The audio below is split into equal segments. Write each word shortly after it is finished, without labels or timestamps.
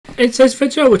In today's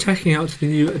video, we're checking out the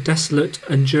new Desolate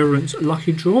Endurance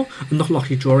Lucky Draw, not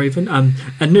Lucky Draw even,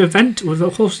 a new event with,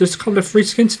 of course, there's a couple of free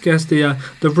skins against the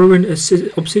Ruin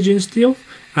Obsidian Steel,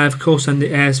 and of course, and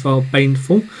the AS VAL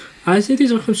Baneful. So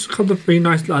these are a couple of really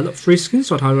nice free skins,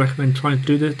 so I'd highly recommend trying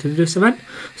to do this event.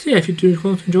 So yeah, if you do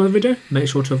want to enjoy the video, make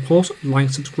sure to, of course, like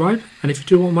and subscribe. And if you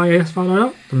do want my AS VAL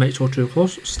Loadout, then make sure to, of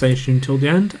course, stay tuned till the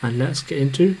end, and let's get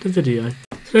into the video.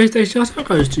 Today's shoutout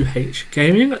goes to H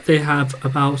Gaming. They have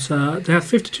about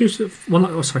 150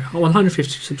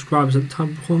 subscribers at the time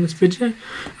of recording this video,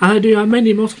 and they do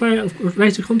mainly multiplayer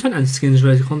related content and skins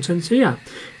related content. So yeah,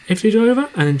 if you do over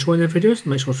and enjoy their videos,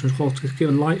 make sure to, of course, give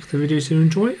a like to the videos you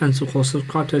enjoy, and of course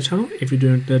subscribe to the channel if you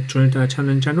do join their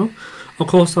channel in general. Of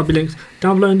course, there'll be links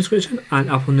down below in the description and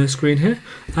up on the screen here.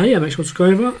 Yeah, make sure to go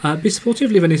over, be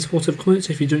supportive, leave any supportive comments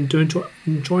if you do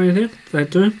enjoy anything they're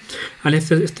doing, and if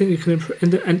there's anything you can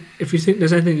if you think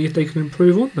there's anything they can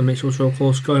improve on, then make sure to, of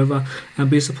course, go over and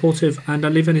be supportive and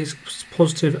leave any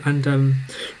positive and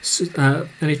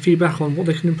any feedback on what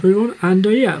they can improve on. And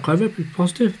yeah, go over, be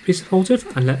positive, be supportive,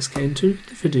 and let's get into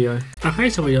the video. Okay,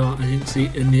 so we are, as you can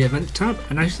see, in the event tab,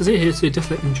 and as you can see, here's the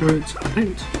Desolate Endurance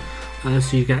event.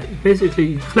 So you get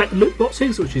basically collect loot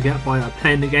boxes, which you get by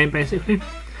playing the game basically,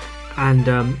 and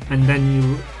then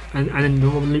the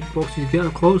more loot boxes you get,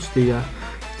 of course, the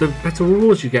better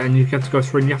rewards you get, and you get to go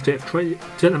through and you have to get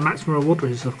the maximum reward,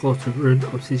 which is of course the Ruin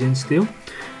Obsidian Steel.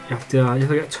 You have to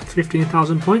get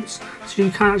 15,000 points, so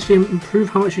you can actually improve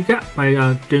how much you get by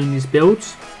doing these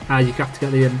builds. You have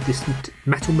to get this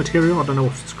metal material, I don't know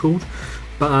what it's called,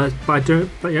 but by doing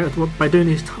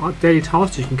these daily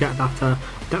tasks, you can get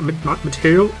that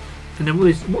material. And then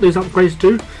what these upgrades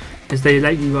do is they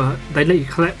let you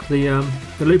collect the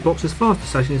loot boxes faster.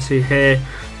 So as you can see here,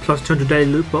 plus 200 daily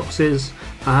loot boxes,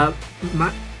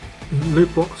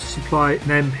 loot box supply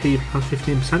an MP plus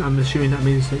 15%. I'm assuming that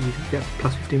means that you can get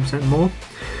plus 15% more,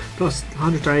 plus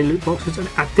 100 daily loot boxes. And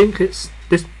I think it's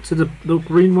this. So the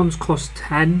green ones cost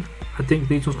 10. I think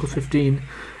these ones cost 15.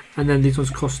 And then these ones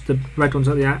cost, the red ones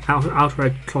at the outer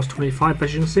red cost 25,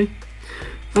 as you can see.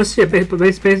 So yeah, but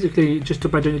basically just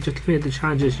by doing the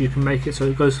challenges, you can make it so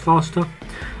it goes faster.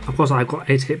 Of course, I got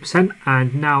 88%,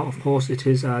 and now of course it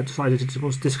is decided it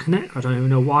wants to disconnect. I don't even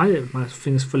know why. My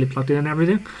thing's fully plugged in and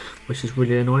everything, which is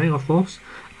really annoying, of course.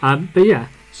 But yeah,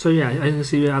 so yeah, as you can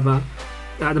see, we have at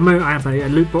the moment I have a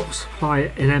loot box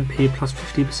supply in MP plus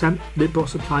 50%, loot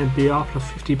box supply in BR plus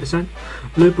 50%,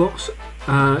 loot box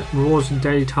rewards and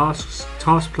daily tasks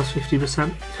plus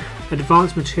 50%,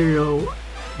 advanced materials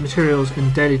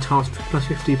in daily tasks plus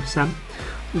 50%,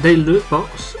 daily loot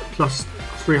box plus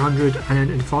 300, and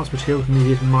then advanced materials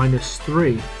needed minus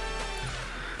 3.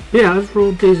 But yeah,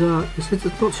 overall these are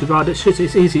it's not too bad. It's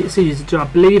easy to do. I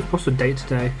believe what's the date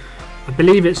today? I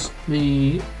believe it's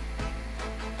the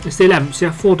 11th. So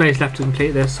you have 4 days left to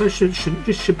complete this, so should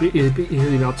be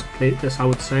easily able to complete this, I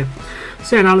would say.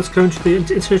 So yeah, now let's go into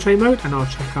the trade mode, and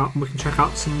we can check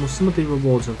out some of the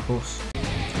rewards, of course.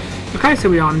 Okay, so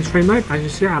we are in trade mode. As you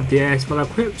see, I have the AS VAL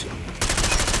equipped.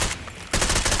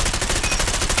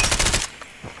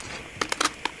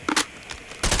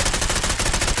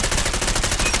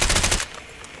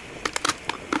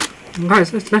 Okay,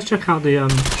 so let's check out the I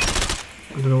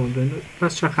don't know what I'm doing.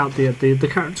 Let's check out the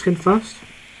character skin first.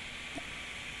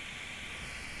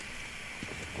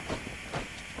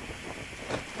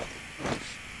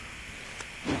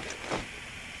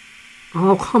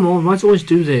 Oh, come on, why do I always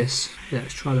do this? Yeah,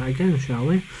 let's try that again, shall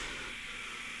we?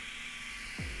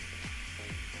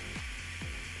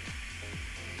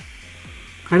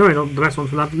 I know it's not the best one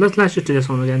for that, but let's just do this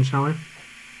one again, shall we?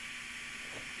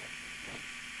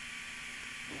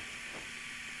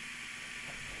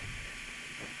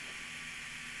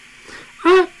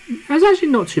 It's actually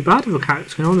not too bad of a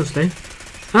character skin, honestly.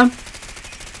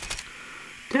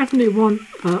 Definitely one.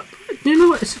 You know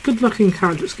what? It's a good looking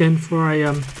character skin for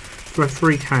a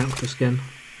free character skin.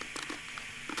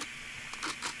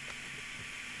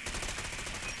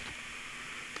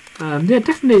 Yeah,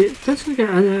 definitely get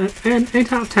an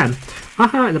 8 out of 10.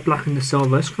 I like the black and the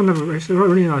silver. It's it's a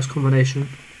really nice combination.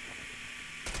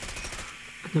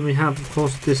 And then we have, of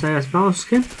course, this AS VAL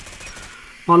skin.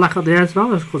 What I like about the AS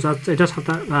VAL is, of course, it does have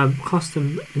that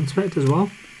custom inspect as well.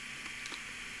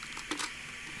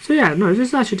 So yeah, no, this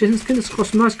is actually decent skin. It's got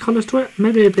some nice colours to it.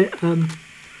 Maybe a bit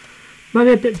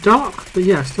dark, but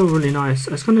yeah, still really nice.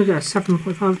 It's going to get a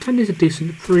 7.5 out of 10. These are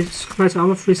decent compared to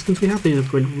other free skins we have. These are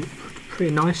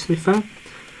pretty nice, to be fair.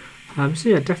 So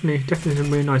yeah, definitely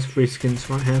some really nice free skins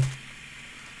right here.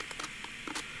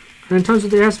 And in terms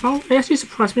of the AS VAL, it actually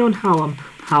surprised me on how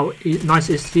how nice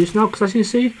it is to use now, because as you can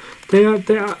see,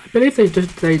 I believe they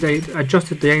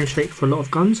adjusted the aim shake for a lot of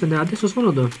guns, and this was one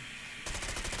of them.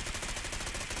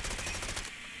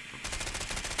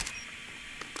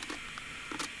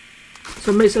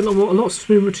 So it makes it a lot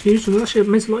smoother to use, and actually it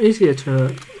makes it a lot easier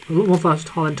a lot more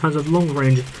versatile in terms of long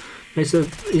range. Makes it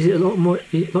a lot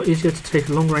easier to take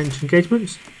long range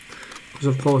engagements, because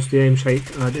of course the aim shake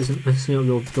isn't messing up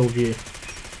your view.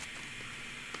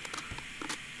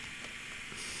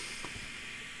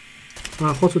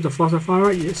 Of course, with the faster fire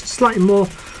rate, it's slightly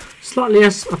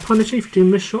less punishing if you do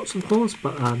miss shots, of course,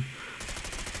 but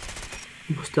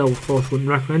still, of course, wouldn't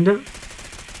recommend it.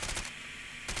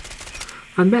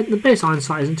 And the base iron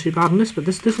sight isn't too bad on this, but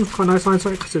this one's quite a nice iron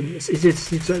sight because it's easier to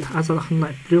see because it has a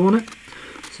like blue on it.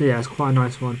 So yeah, it's quite a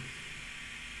nice one.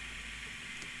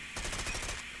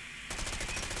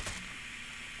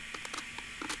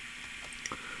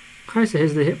 Okay, so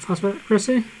here's the hip fast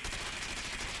accuracy.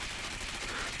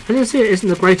 As you can see, it isn't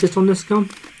the greatest on this gun.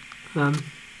 So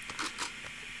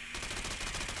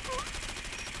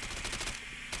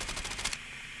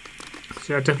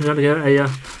yeah, definitely going to get a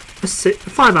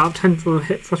 5 out of 10 for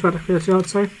hit fast accuracy, I'd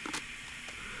say.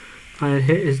 And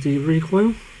here is the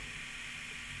recoil.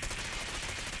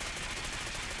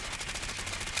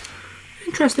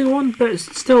 Interesting one, but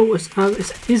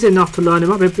it's easy enough to learn. It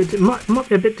might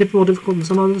be a bit more difficult than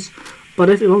some others, but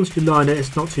if once you learn it,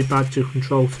 it's not too bad to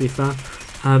control, to be fair.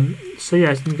 So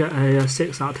yeah, you can get a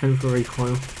 6 out of 10 for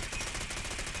recoil.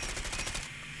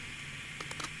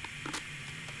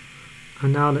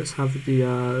 And now let's have the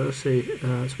let's see.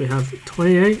 So we have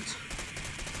 28. Is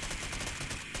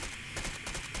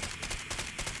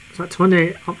that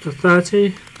 28 up to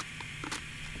 30?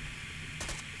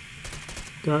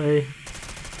 30.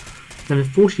 Then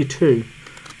 42.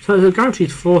 So it's a guaranteed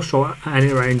 4-shot at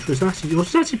any range, which is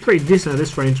actually pretty decent at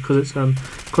this range because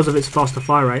of its faster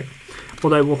fire rate.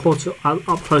 Although we'll of course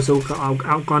up close it will get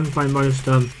outgunned by most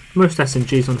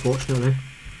SMGs, unfortunately.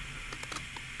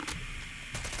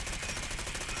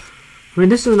 I mean,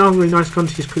 this is another really nice gun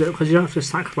to use because you don't have to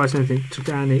sacrifice anything to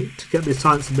get the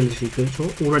silence ability because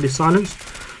it's already silenced.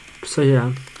 So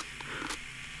yeah.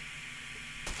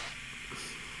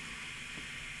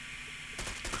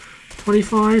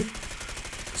 .25.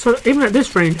 So even at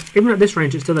this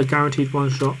range, it's still a guaranteed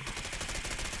 1-shot.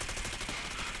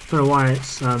 I don't know why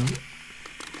it's I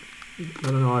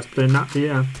don't know why it's doing that, but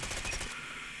yeah.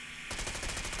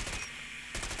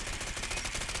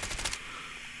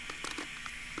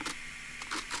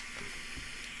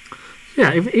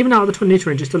 Yeah, even out of the 20 meter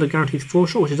range, it's still a guaranteed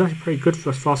 4-shot, which is actually pretty good for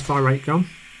a fast fire rate gun.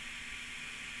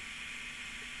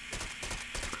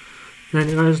 And then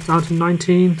it goes down to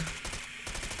 19,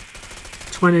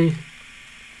 20.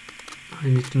 I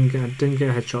didn't get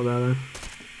a headshot there though.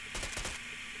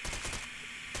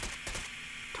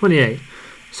 28.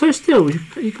 So still, you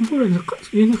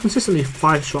can consistently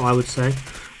 5-shot, I would say,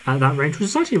 at that range, which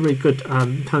is actually really good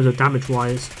in terms of damage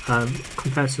wise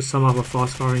compared to some other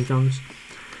fast firing guns.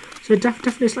 So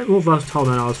definitely slightly more versatile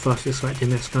than I was first expecting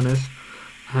this gun is.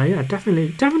 Yeah,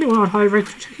 definitely one I'd highly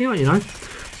recommend checking out, you know.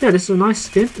 So yeah, this is a nice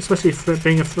skin, especially for it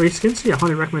being a free skin, so yeah, I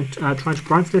highly recommend trying to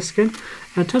grind for this skin.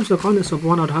 And in terms of the gun, it's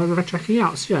one I'd highly recommend checking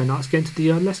out. So yeah, now let's get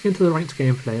into the ranked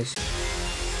gameplays.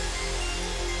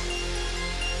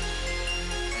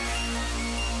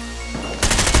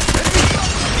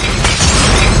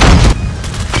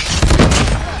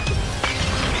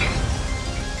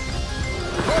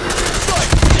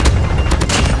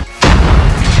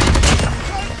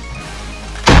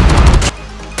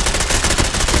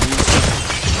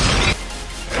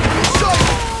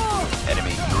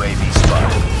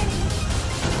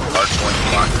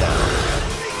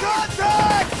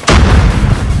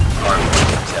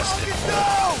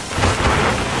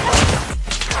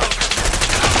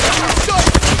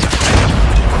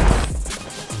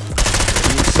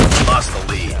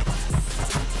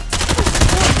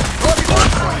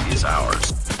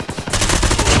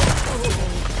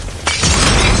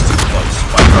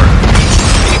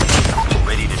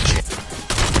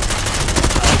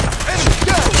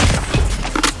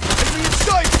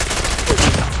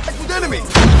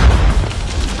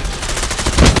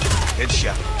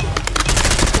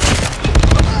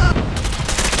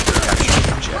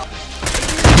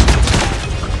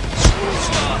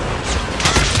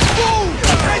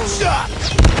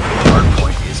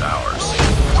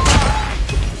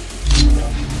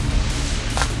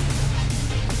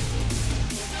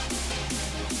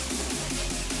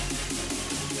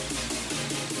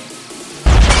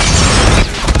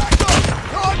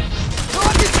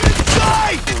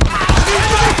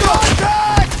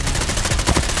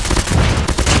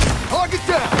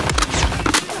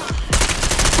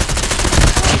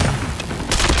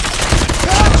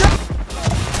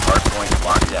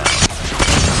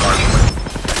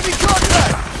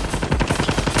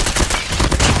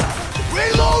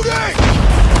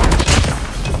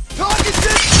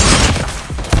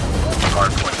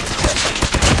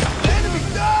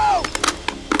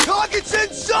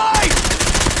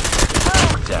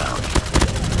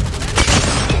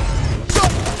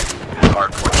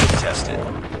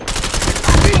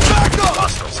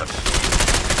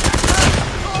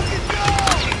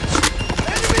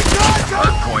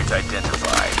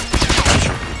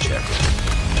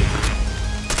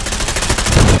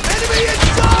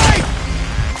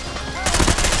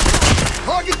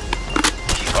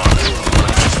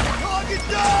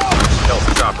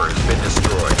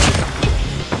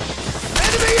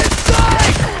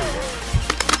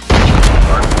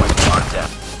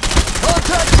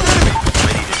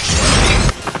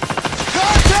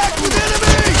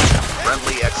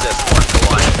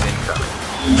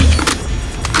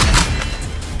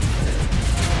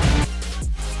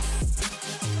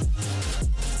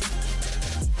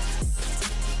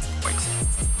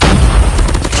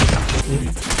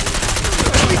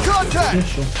 Yeah,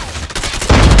 sure.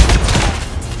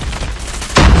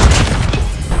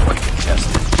 Point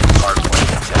contested. Hard point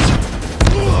contested.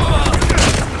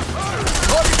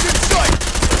 Target's in sight!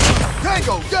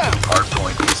 Tango, down! Hard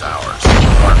point is ours.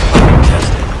 Hard point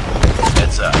contested.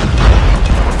 Heads up.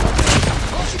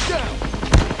 Target down!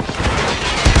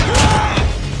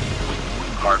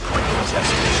 Hard point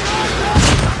contested.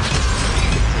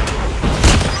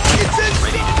 It's in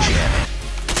Ready to jam it.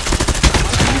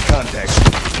 Enemy contact.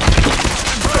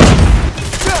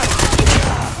 Down!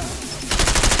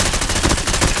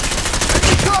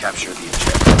 Enemy Capture the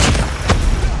objective.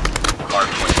 Hard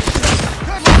point contested.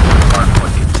 Hard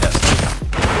point contested.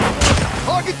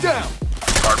 Target down!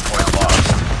 Hard point lost.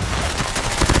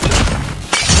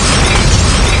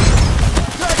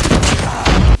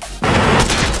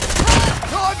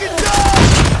 Target down!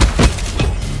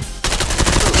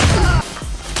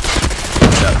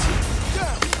 Gutsy.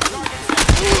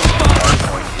 Hard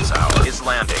point is ours. Is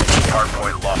landing. Hard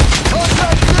point lost.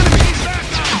 Contact enemy!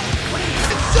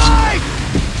 Inside!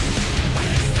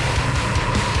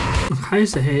 Okay,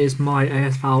 so here is my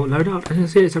AS VAL Loadout. As you can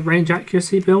see, it's a range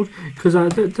accuracy build because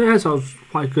the AS VAL is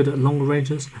quite good at longer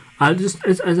ranges. As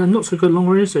I'm not so good at long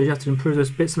ranges, so you have to improve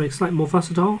those bits to make it slightly more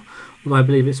versatile. Although I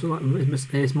believe it's more of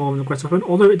an aggressive one.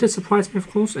 Although it did surprise me, of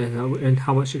course, in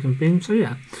how much it can beam. So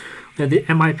yeah, we have the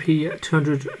MIP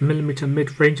 200mm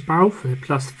mid-range barrel for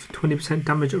plus 20%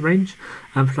 damage at range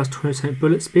and plus 20%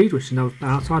 bullet speed, which is now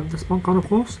outside of the spawn gun, of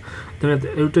course. Then we have the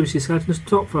LWC skeleton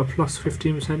stock for a plus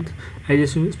 15%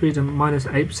 ADS unit speed and minus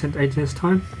 8% ADS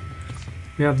time.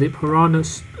 We have the Piranha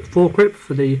foregrip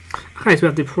for the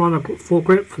Piranha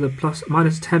foregrip for the plus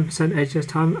minus 10% ADS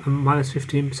time and minus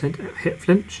 15% hit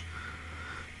flinch.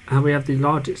 And we have the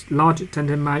large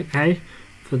extended mag A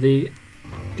for the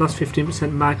plus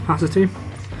 15% mag capacity.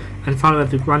 And finally we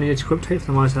have the grinding edge grip tape for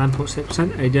the minus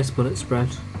 11.6% ADS bullet spread.